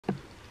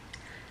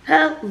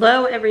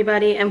Hello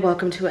everybody and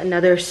welcome to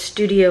another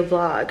studio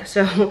vlog.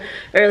 So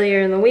earlier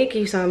in the week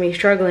you saw me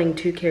struggling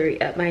to carry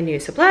up my new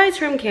supplies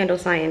from Candle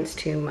Science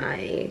to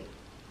my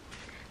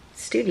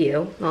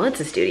studio. Well, it's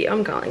a studio,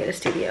 I'm calling it a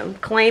studio.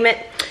 Claim it.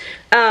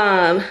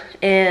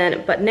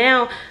 But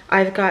now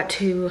I've got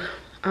to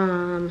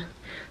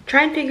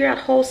try and figure out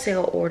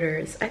wholesale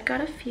orders. I've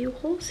got a few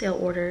wholesale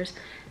orders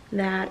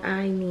that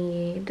I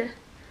need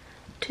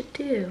to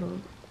do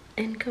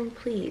and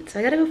complete.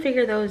 So I gotta go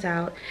figure those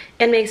out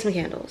and make some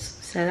candles.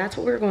 So that's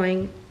what we're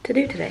going to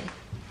do today.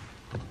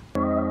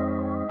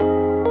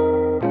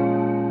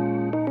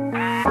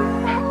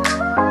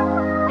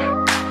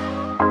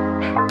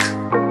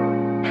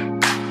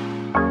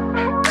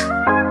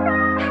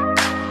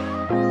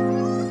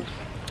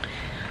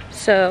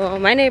 So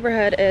my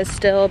neighborhood is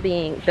still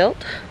being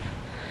built,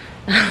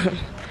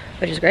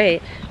 which is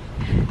great.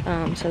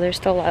 So there's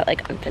still a lot of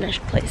like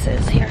unfinished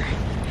places here.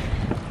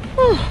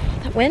 Oh,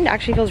 that wind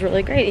actually feels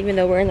really great even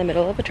though we're in the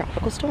middle of a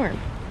tropical storm.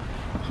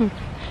 We're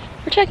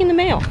checking the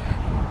mail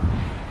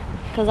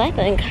because I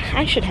think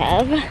I should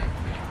have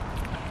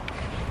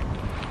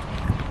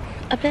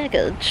a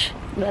package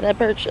that I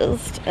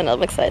purchased and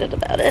I'm excited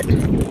about it.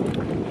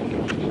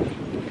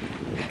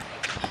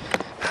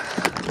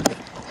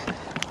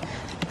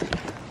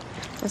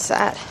 What's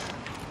that?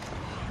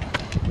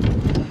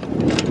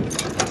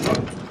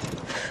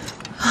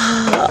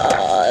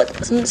 It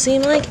doesn't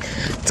seem like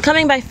it's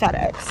coming by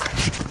FedEx.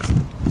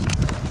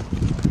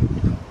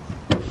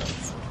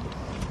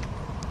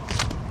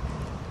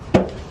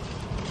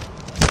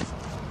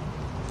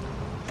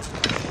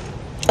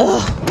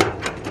 Ugh.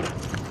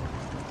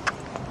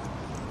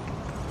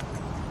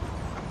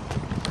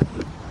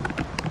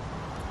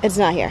 It's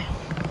not here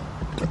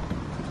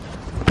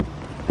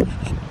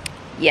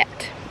yet.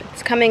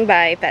 It's coming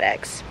by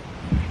FedEx.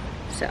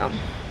 So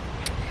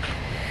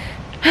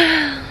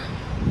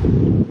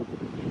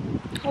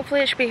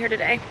hopefully it should be here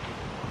today.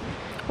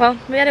 Well,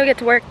 we gotta get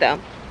to work though.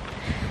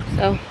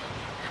 So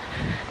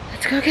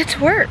let's go get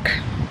to work.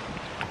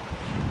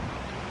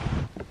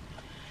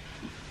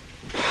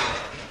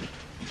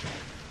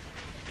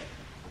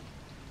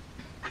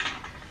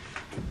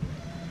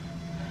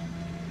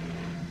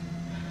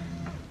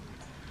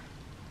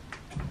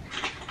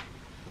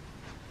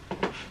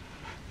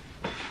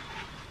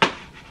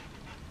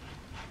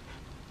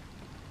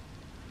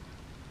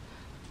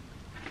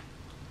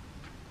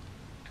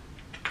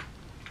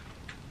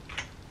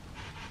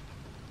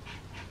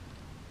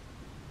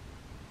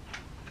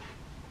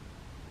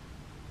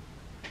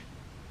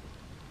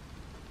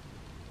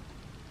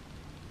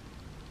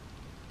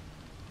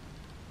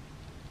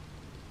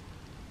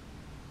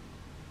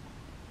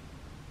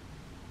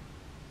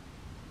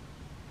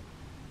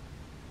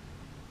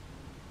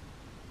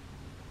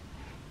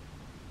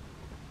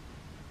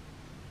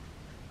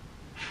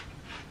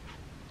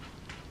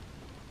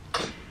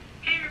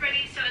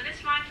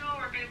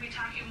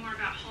 Talking more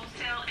about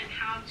wholesale and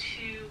how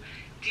to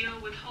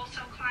deal with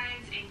wholesale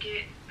clients and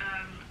get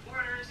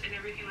orders and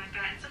everything like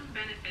that, and some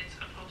benefits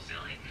of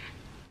wholesaling.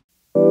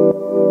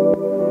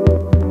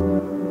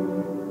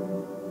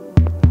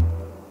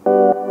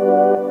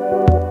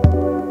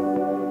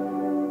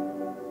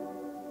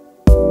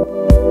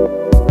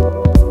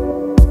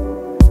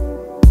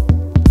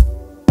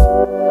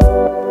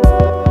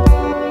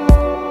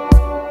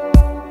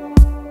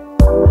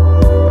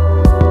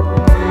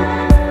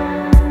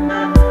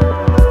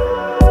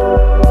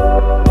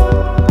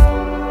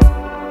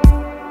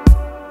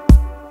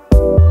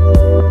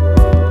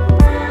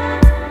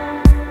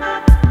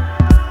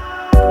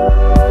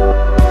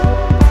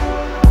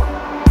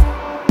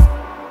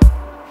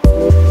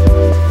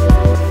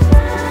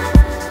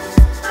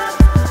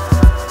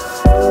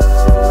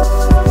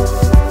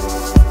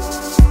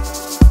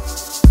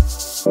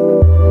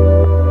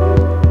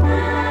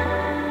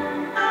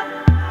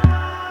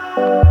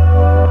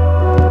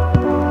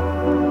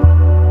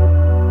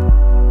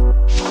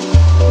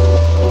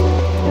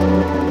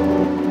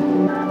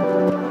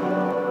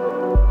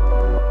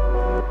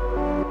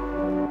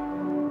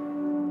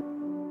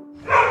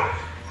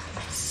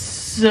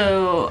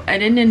 So I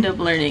didn't end up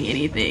learning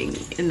anything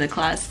in the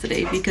class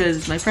today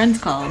because my friends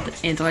called,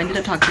 and so I ended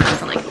up talking to them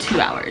for like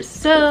 2 hours.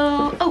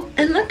 So, oh,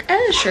 and look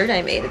at a shirt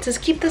I made. It says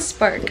keep the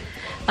spark.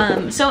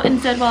 So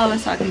instead, while I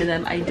was talking to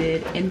them, I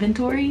did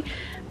inventory,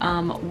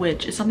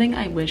 which is something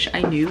I wish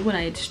I knew when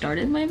I had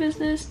started my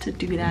business, to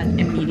do that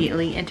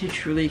immediately and to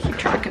truly keep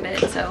track of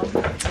it. So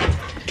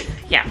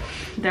yeah,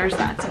 there's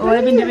that. So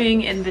I've been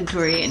doing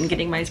inventory and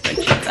getting my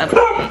spreadsheets up to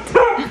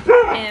date.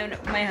 And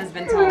my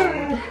husband's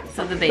home,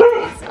 so the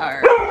babies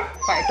are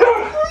barking.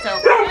 So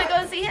I'm gonna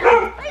go see him.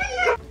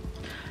 Bye.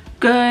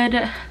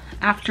 Good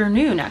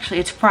afternoon, actually.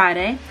 It's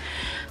Friday.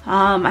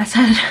 I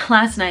said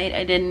last night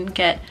I didn't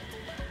get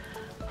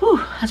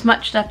as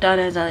much stuff done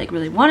as I like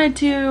really wanted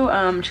to,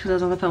 just because I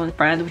was on the phone with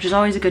friends, which is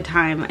always a good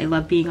time. I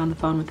love being on the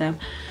phone with them.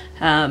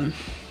 And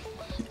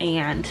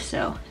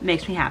so it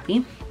makes me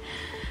happy.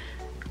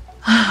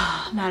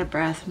 I'm out of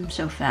breath. I'm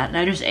so fat. And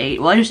I just ate.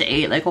 Well, I just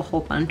ate like a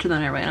whole bunch and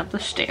then I ran up the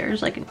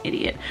stairs like an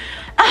idiot.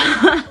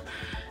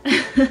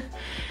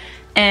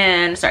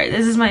 And sorry,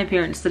 this is my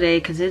appearance today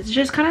because it's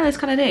just kind of this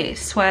kind of day.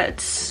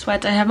 Sweats.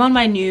 I have on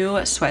my new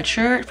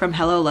sweatshirt from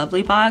Hello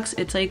Lovely box.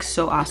 It's like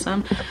so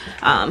awesome.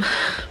 I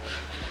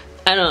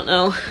don't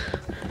know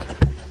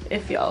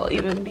if y'all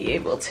even be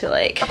able to,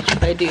 like,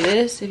 if I do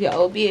this, if y'all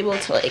will be able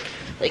to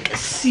like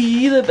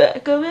see the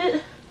back of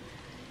it.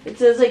 It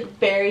says like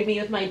bury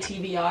me with my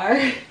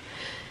TBR.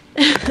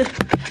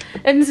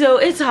 And so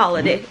it's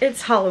holiday,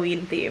 it's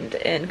Halloween themed,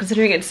 and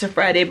considering it's the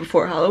Friday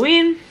before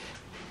Halloween,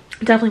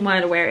 definitely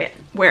wanted to wear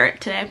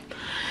it today.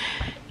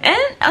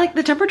 And like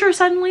the temperature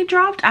suddenly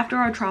dropped after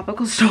our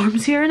tropical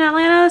storms here in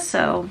Atlanta,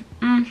 so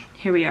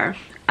here we are.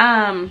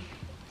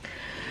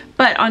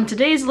 But on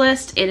today's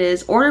list, it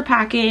is order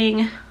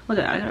packing. Look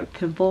at that, I got a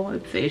pimple, my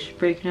face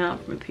breaking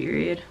out from a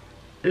period.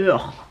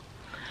 Ugh.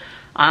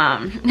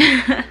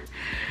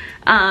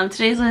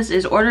 Today's list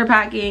is order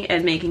packing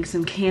and making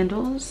some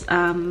candles.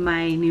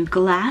 My new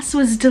glass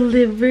was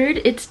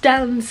delivered. It's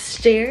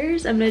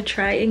downstairs. I'm gonna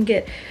try and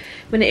get,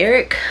 when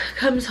Eric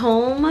comes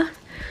home,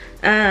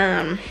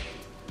 I'm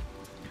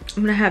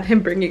gonna have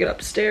him bring it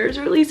upstairs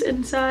or at least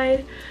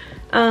inside.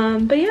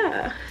 But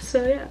yeah,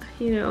 so yeah,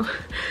 you know,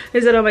 I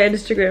said on my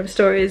Instagram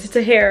stories, it's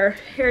a hair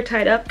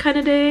tied up kind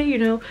of day. You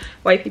know,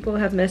 white people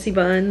have messy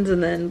buns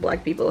and then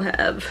black people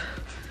have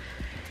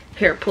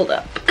hair pulled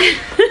up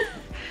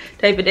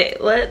type of day.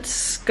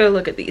 Let's go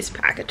look at these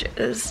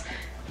packages.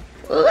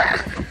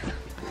 Ugh.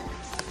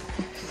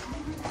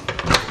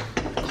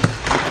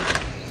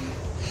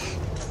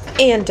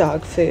 And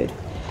dog food.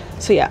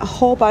 So yeah, a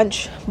whole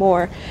bunch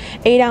more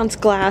 8-ounce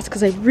glass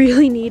because I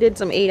really needed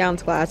some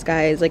 8-ounce glass,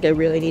 guys. Like I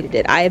really needed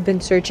it. I have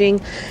been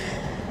searching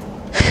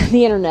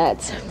the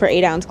internet for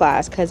 8-ounce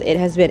glass because it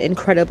has been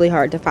incredibly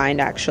hard to find,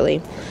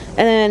 actually.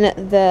 And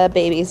then the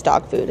baby's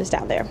dog food is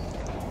down there.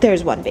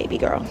 There's one baby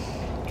girl.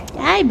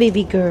 Hi,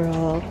 baby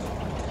girl.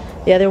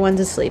 The other one's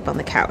asleep on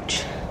the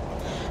couch.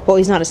 Well,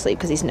 he's not asleep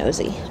because he's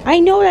nosy. I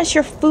know that's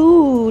your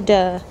food.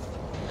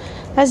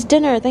 That's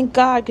dinner, thank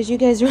God, because you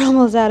guys are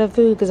almost out of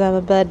food because I'm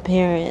a bad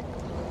parent.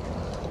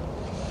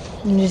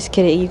 I'm just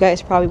kidding. You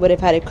guys probably would have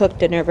had a cooked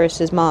dinner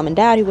versus mom and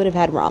dad who would have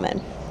had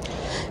ramen.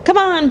 Come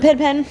on,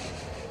 Pin.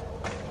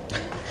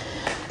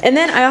 And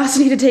then I also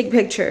need to take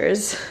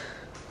pictures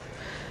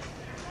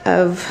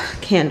of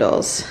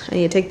candles. I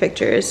need to take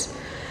pictures.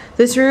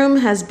 This room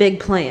has big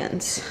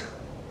plans.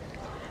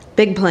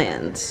 Big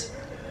plans.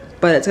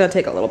 But it's gonna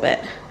take a little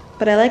bit.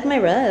 But I like my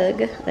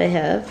rug I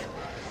have.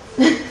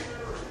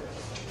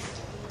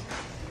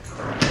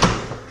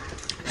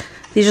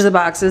 These are the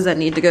boxes that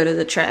need to go to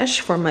the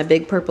trash for my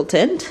big purple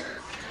tent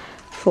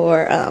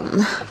for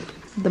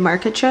the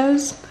market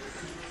shows.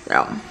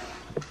 So,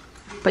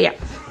 but yeah.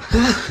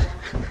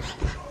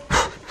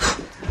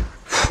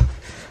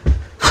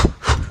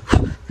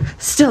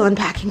 Still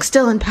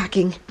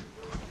unpacking.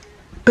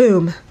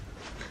 Boom.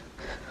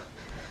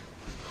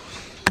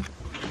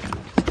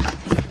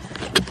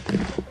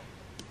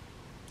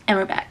 And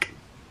we're back.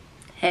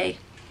 Hey.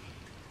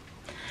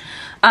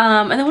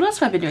 And then what else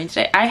have I been doing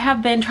today? I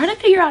have been trying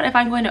to figure out if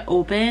I'm going to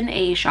open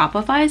a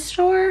Shopify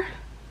store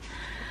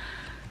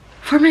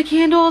for my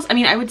candles. I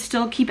mean, I would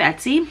still keep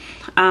Etsy,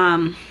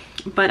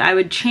 but I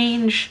would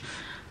change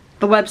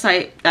the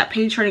website that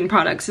Page Turning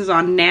Products is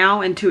on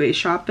now into a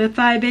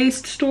Shopify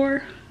based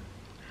store.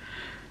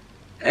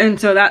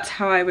 And so that's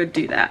how I would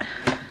do that.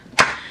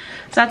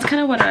 So that's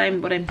kind of what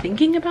I'm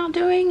thinking about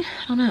doing.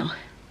 I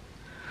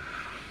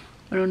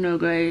don't know,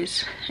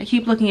 guys. I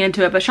keep looking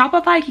into it, but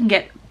Shopify can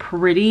get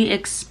pretty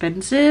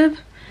expensive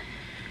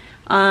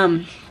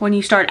when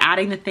you start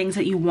adding the things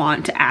that you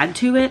want to add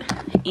to it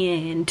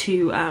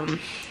into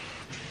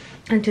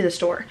the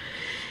store.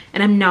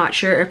 And I'm not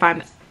sure if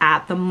I'm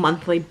at the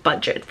monthly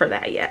budget for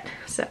that yet.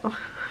 So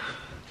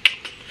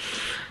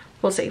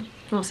we'll see.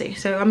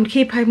 So I'm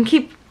keep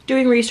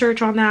doing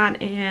research on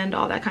that and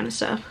all that kind of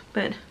stuff.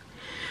 But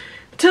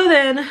until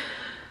then,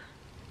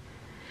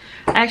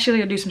 I actually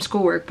gotta do some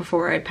schoolwork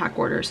before I pack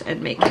orders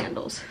and make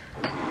candles.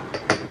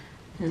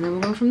 And then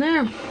we'll go from there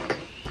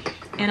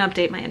and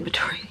update my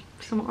inventory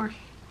some more.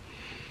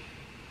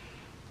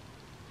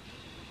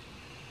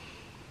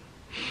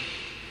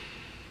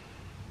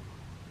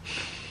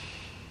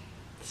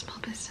 Small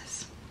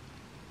business.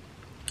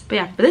 But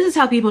yeah, but this is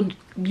how people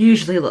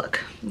usually look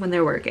when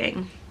they're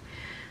working.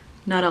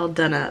 Not all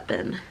done up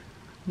and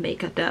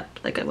makeuped up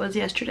like I was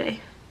yesterday.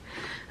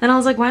 And I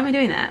was like, why am I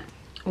doing that?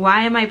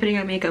 Why am I putting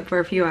on makeup for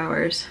a few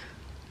hours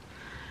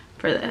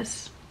for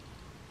this?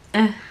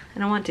 I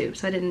don't want to,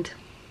 so I didn't.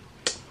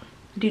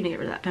 I do need to get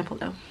rid of that pimple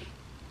though.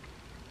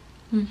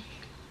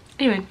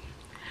 Anyway,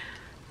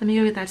 let me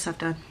go get that stuff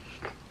done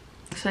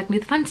so I can do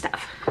the fun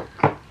stuff.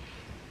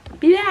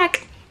 Be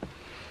back.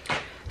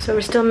 So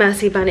we're still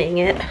messy bunnying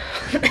it.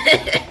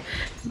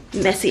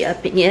 Messy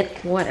upping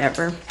it,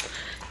 whatever.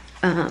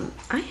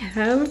 I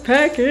have a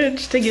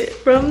package to get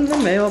from the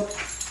mail.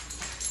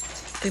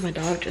 I think my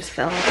dog just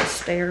fell off the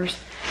stairs.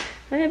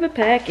 I have a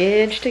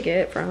package to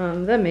get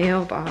from the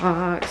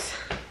mailbox.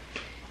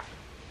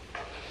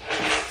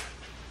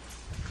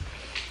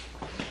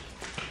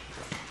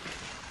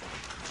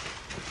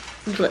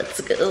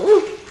 Let's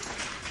go.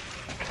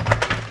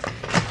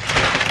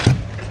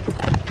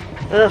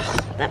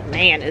 Ugh, that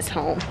man is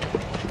home.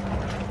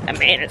 That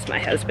man is my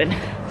husband.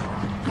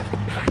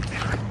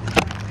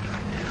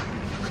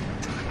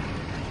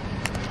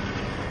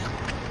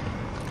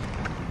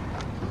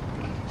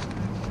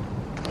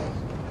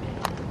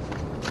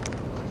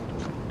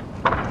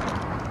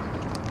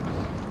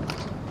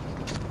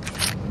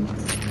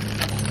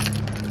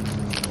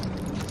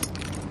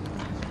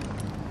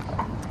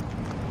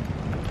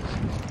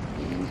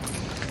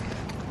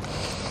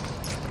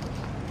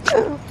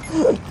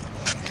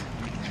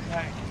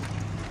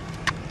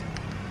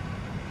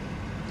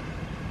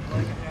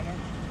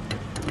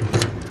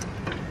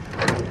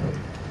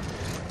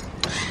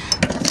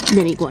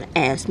 Then he's gonna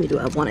ask me, do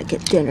I want to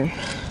get dinner?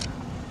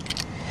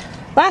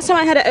 Last time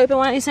I had to open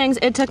one of these things,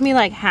 it took me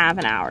like half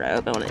an hour to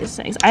open one of these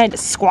things. I had to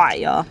squat,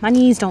 y'all. My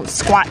knees don't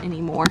squat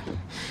anymore.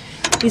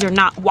 These are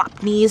not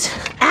WAP knees.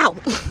 Ow!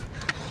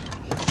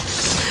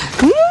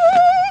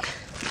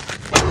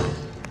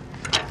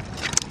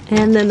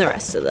 And then the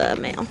rest of the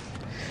mail.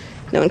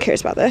 No one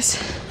cares about this.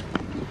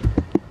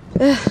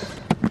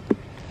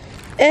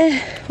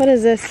 What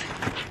is this?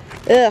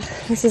 Ugh,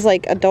 this is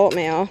like adult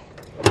mail.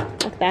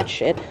 Fuck that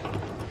shit.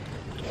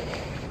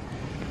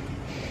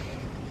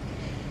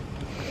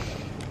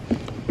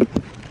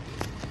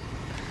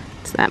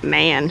 It's that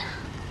man.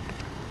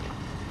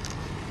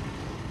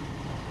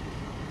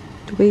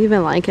 Do we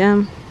even like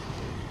him?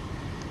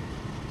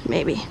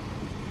 Maybe.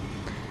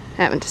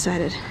 Haven't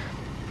decided.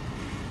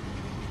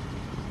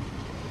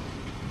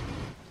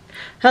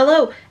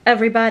 Hello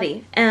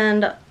everybody,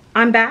 and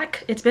I'm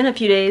back. It's been a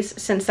few days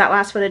since that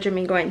last footage of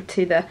me going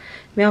to the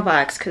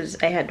mailbox because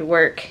I had to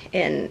work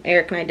and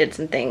Eric and I did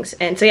some things.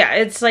 And so yeah,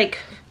 it's the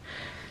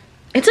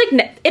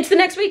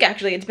next week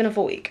actually. It's been a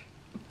full week.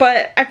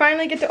 But I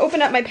finally get to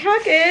open up my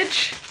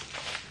package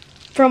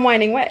from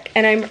Winding Wick,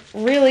 and I'm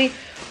really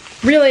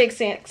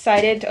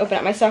excited to open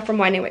up my stuff from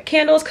Winding Wick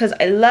Candles because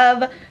I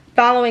love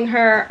following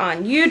her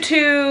on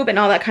YouTube and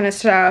all that kind of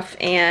stuff,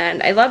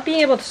 and I love being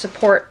able to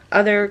support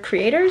other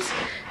creators.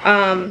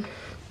 And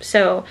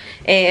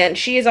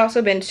she has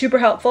also been super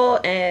helpful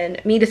in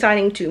me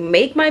deciding to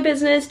make my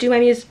business, do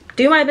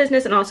my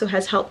business, and also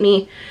has helped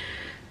me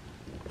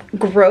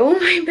grow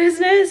my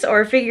business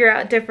or figure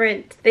out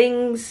different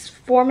things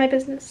for my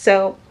business.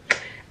 So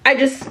I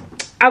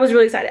was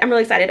really excited. I'm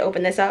really excited to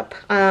open this up.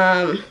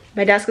 My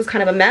desk is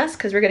kind of a mess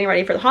because we're getting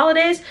ready for the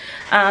holidays,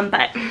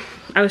 but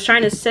I was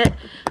trying to sit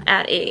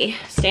at a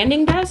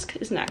standing desk.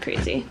 Isn't that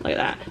crazy? Look at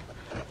that.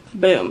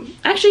 Boom.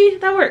 Actually,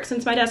 that works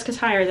since my desk is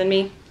higher than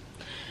me.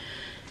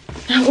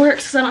 That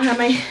works because I don't have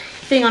my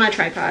thing on a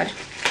tripod.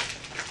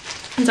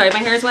 I'm sorry, my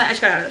hair is wet. I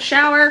just got out of the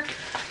shower.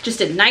 Just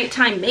did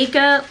nighttime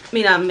makeup. I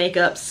mean, not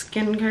makeup,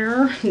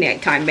 skincare.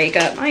 Nighttime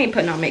makeup. I ain't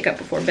putting on makeup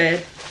before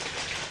bed.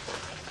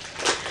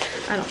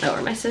 I don't know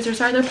where my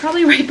scissors are. They're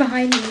probably right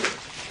behind me.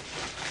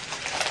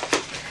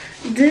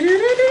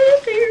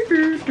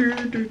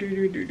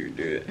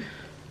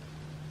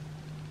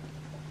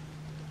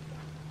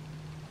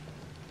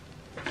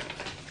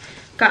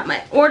 Got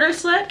my order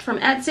slip from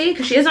Etsy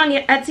because she is on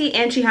Etsy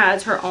and she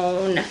has her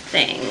own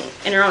thing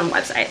in her own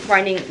website,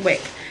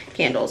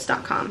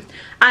 windingwickcandles.com.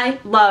 I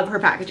love her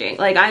packaging.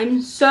 Like,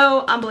 I'm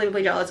so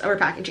unbelievably jealous of her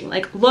packaging.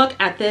 Like, look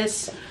at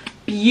this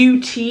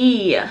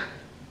beauty.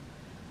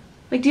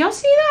 Like, do y'all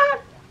see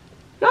that?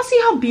 Y'all see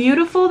how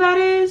beautiful that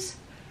is?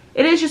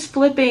 It is just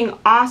flipping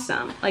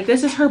awesome. Like,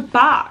 this is her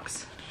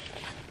box.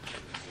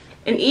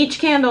 And each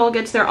candle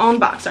gets their own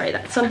box. Sorry,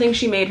 that's something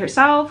she made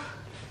herself.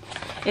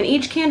 And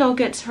each candle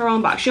gets her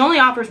own box. She only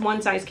offers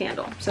one size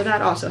candle, so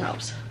that also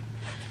helps.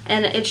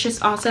 And it's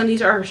just awesome.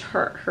 These are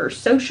her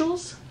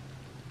socials.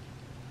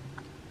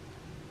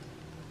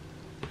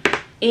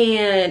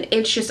 And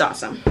it's just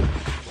awesome.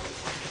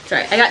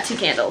 Sorry, I got 2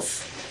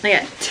 candles. I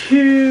got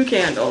 2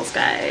 candles,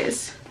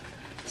 guys.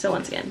 So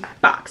once again,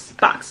 box.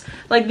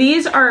 Like,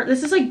 this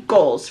is like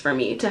goals for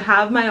me to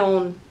have my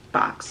own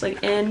box,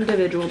 like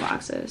individual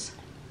boxes.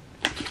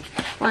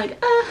 Like,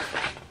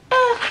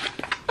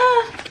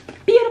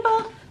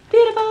 beautiful,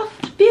 beautiful,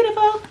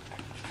 beautiful.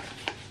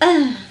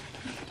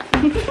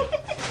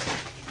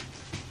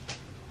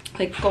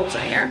 Like, goals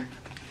right here.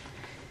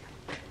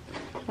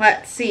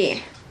 Let's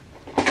see.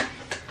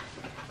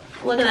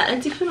 Look at that.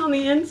 It's even on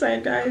the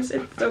inside, guys.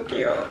 It's so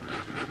cute.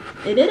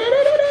 Beautiful.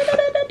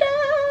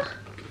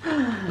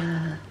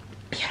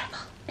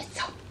 It's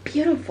so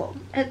beautiful.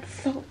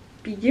 It's so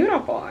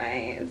beautiful,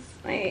 guys.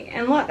 Like,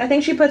 and look, I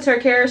think she puts her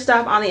care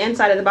stuff on the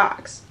inside of the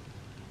box.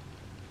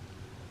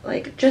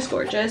 Like, just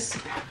gorgeous.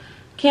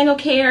 Candle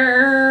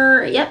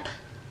care, yep.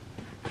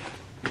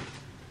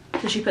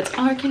 So she puts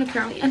all her candle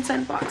care on the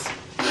inside of the box.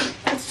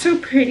 It's so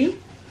pretty.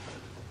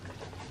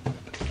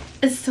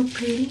 It's so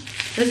pretty.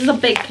 This is a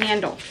big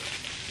candle.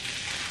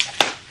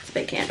 It's a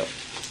big candle.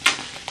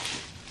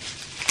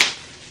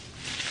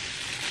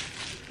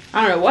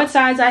 I don't know what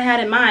size I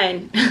had in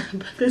mind,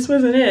 but this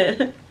wasn't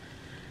it.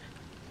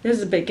 This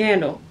is a big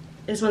candle.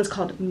 This one's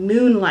called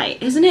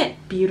Moonlight. Isn't it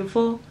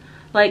beautiful?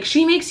 Like,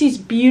 she makes these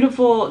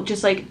beautiful,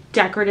 just like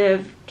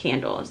decorative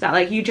candles that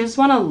like you just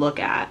want to look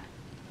at.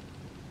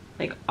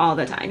 Like, all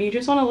the time. You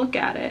just want to look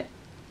at it.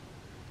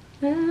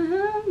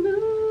 moonlight,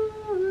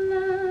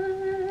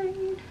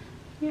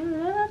 your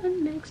love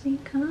makes me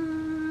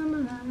come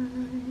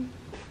alive.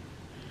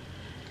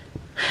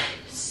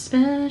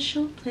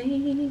 Special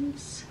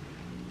place,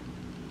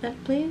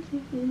 that place we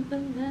did the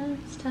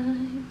last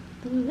time,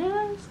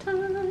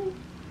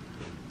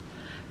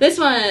 This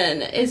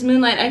one is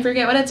Moonlight. I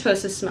forget what it's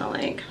supposed to smell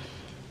like.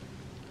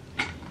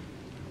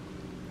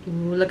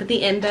 Ooh, look at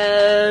the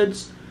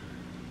embeds.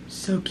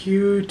 So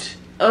cute.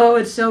 Oh,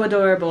 it's so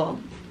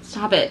adorable.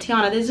 Stop it,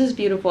 Tiana, this is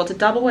beautiful. It's a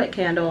double wick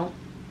candle.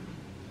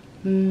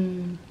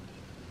 I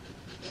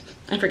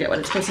forget what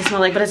it's supposed to smell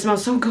like, but it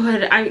smells so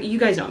good. You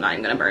guys know I'm not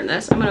even gonna burn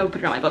this. I'm gonna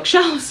put it on my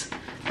bookshelves.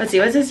 Let's see,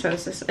 what's this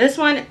supposed to smell? This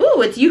one,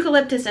 ooh, it's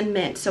eucalyptus and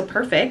mint, so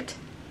perfect.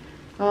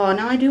 Oh,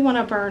 now I do want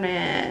to burn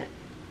it.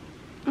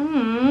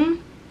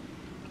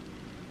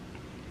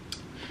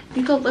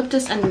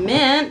 Eucalyptus and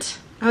mint.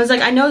 I was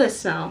like, I know this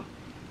smell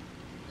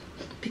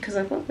because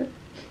I love it.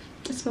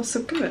 It smells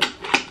so good.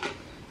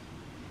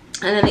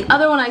 And then the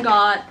other one I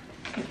got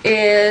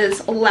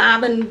is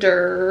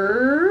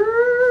lavender.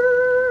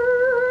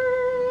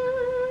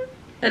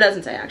 It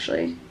doesn't say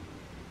actually,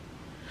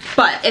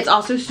 but it's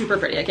also super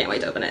pretty. I can't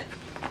wait to open it.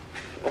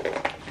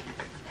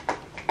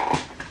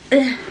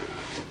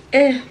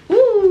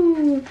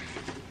 Ooh,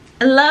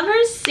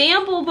 Lover's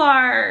sample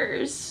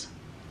bars.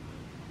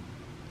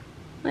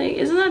 Like,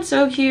 isn't that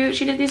so cute?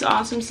 She did these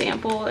awesome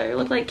samples. They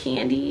look like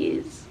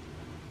candies.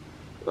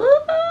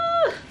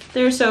 Ooh,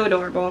 they're so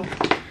adorable.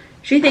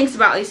 She thinks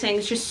about these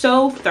things just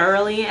so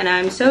thoroughly, and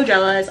I'm so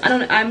jealous.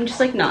 I'm just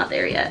like not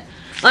there yet.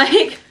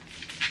 Like,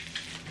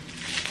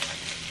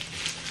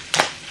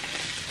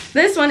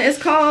 this one is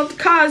called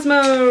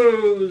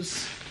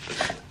Cosmos.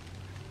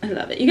 I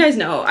love it. You guys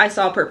know I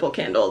saw purple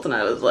candles and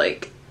I was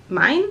like,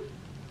 mine?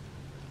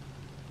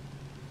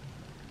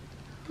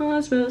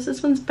 Cosmos.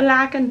 This one's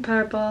black and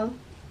purple.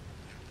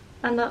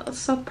 And that's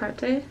so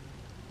pretty.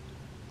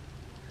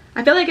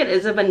 I feel like it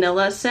is a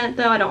vanilla scent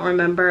though. I don't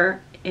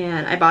remember.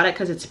 And I bought it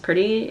because it's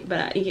pretty,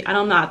 but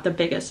I'm not the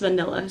biggest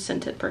vanilla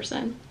scented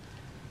person.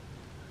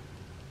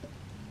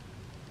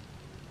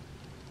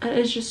 It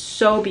is just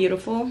so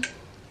beautiful.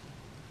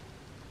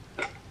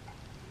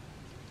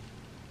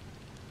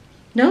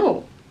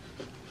 No.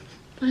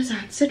 What is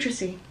that?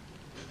 Citrusy.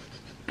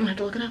 I'm gonna have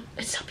to look it up.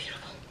 It's so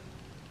beautiful.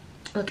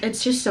 Look,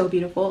 it's just so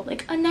beautiful.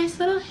 Like a nice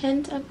little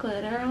hint of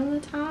glitter on the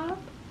top.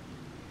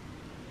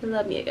 I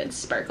love me a good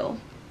sparkle.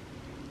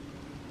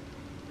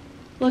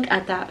 Look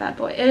at that bad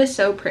boy. It is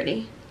so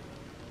pretty.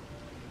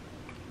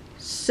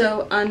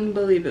 So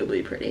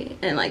unbelievably pretty.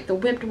 And like the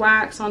whipped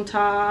wax on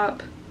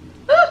top.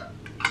 Ah!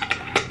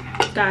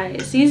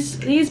 Guys,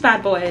 these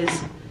bad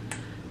boys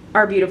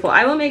are beautiful.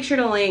 I will make sure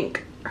to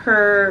link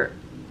her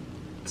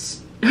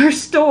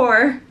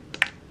store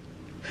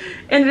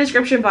in the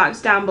description box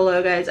down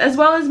below, guys, as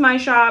well as my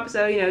shop.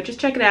 So, you know, just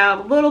check it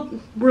out. We're a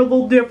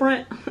little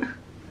different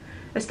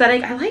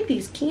aesthetic. I like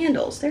these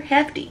candles. They're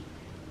hefty.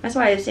 That's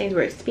why these things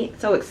were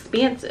so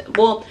expensive.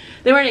 Well,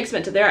 they weren't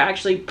expensive. They're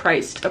actually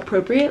priced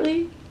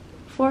appropriately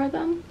for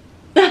them.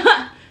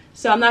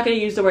 So I'm not going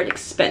to use the word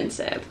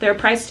expensive. They're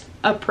priced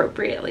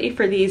appropriately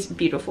for these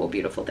beautiful,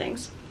 beautiful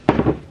things.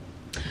 I'm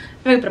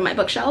going to put on my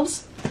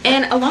bookshelves.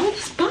 And along with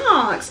this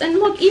box. And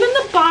look, even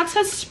the box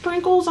has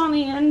sprinkles on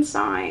the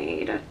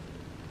inside.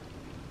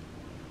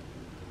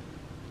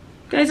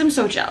 Guys, I'm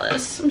so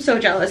jealous. I'm so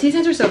jealous. These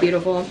things are so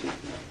beautiful.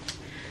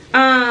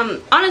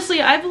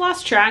 Honestly, I've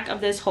lost track of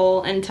this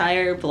whole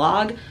entire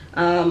vlog.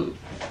 I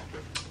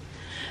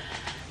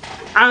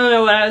don't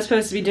know what I was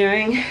supposed to be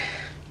doing,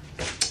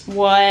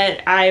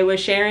 what I was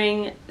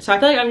sharing. So I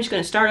feel like I'm just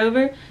going to start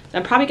over.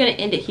 I'm probably going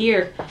to end it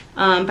here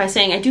by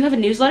saying I do have a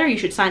newsletter. You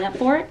should sign up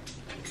for it.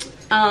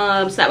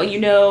 So that way you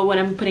know when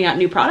I'm putting out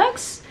new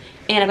products.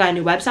 And I've got a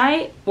new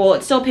website. Well,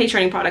 it's still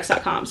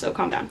pagetrainingproducts.com, so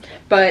calm down.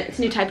 But it's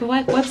a new type of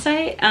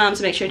website,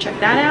 so make sure to check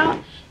that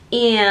out.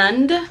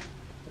 And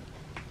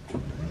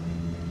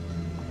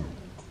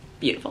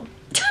beautiful.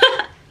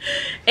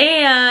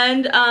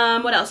 And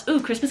what else?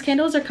 Ooh, Christmas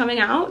candles are coming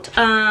out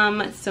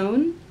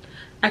soon.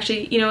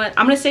 Actually, you know what?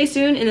 I'm gonna say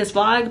soon in this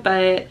vlog,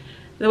 but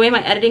the way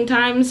my editing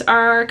times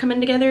are coming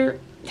together,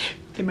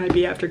 it might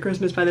be after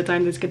Christmas by the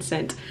time this gets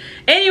sent.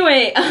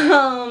 Anyway,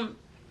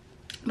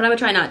 but I would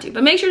try not to.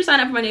 But make sure to sign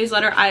up for my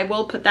newsletter. I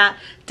will put that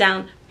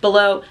down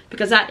below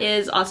because that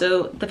is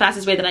also the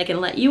fastest way that I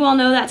can let you all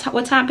know that's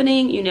what's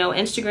happening. You know,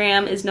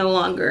 Instagram is no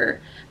longer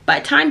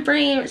by time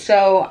frame,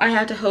 so I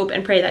have to hope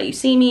and pray that you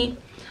see me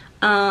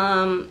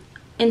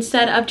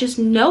instead of just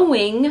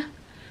knowing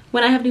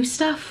when I have new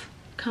stuff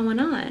going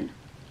on,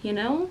 you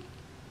know?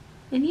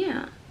 And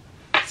yeah,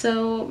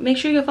 so make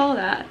sure you follow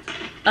that.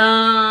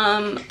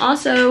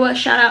 Also,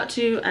 shout out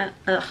to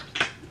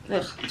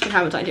that's what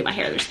happens when I do my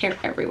hair. There's hair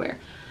everywhere.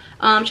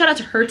 Shout out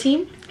to Her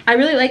Team. I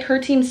really like Her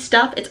Team's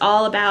stuff. It's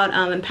all about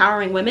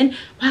empowering women.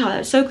 Wow, that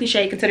was so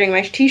cliche considering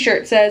my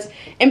t-shirt says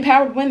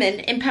empowered women,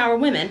 empower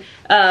women.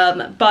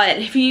 But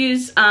if you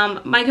use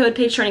my code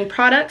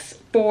PageTrainingProducts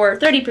for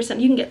 30%,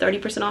 you can get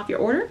 30% off your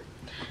order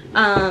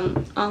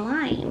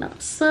online.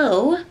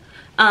 So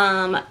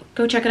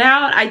Go check it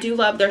out. I do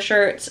love their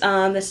shirts.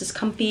 This is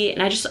comfy,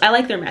 and I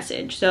like their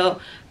message, so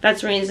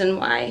that's the reason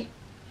why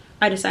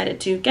I decided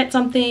to get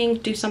something,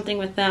 do something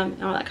with them,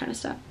 and all that kind of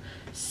stuff.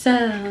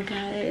 So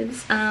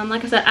guys,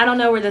 like I said, I don't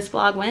know where this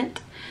vlog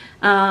went,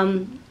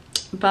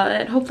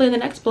 but hopefully in the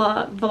next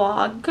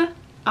vlog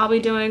I'll be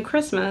doing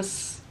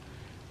Christmas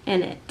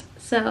in it.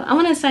 So I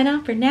want to sign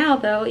off for now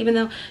though, even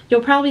though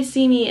you'll probably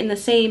see me in the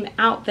same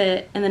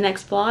outfit in the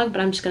next vlog,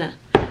 but I'm just gonna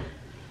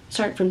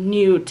start from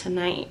new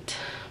tonight.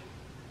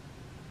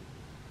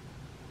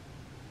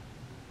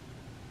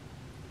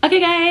 Okay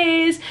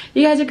guys,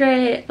 you guys are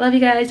great. Love you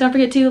guys. Don't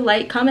forget to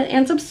like, comment,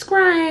 and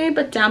subscribe.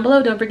 But down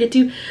below, don't forget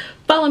to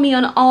follow me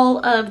on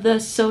all of the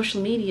social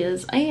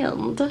medias.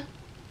 And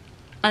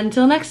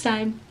until next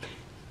time,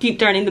 keep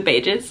turning the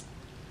pages.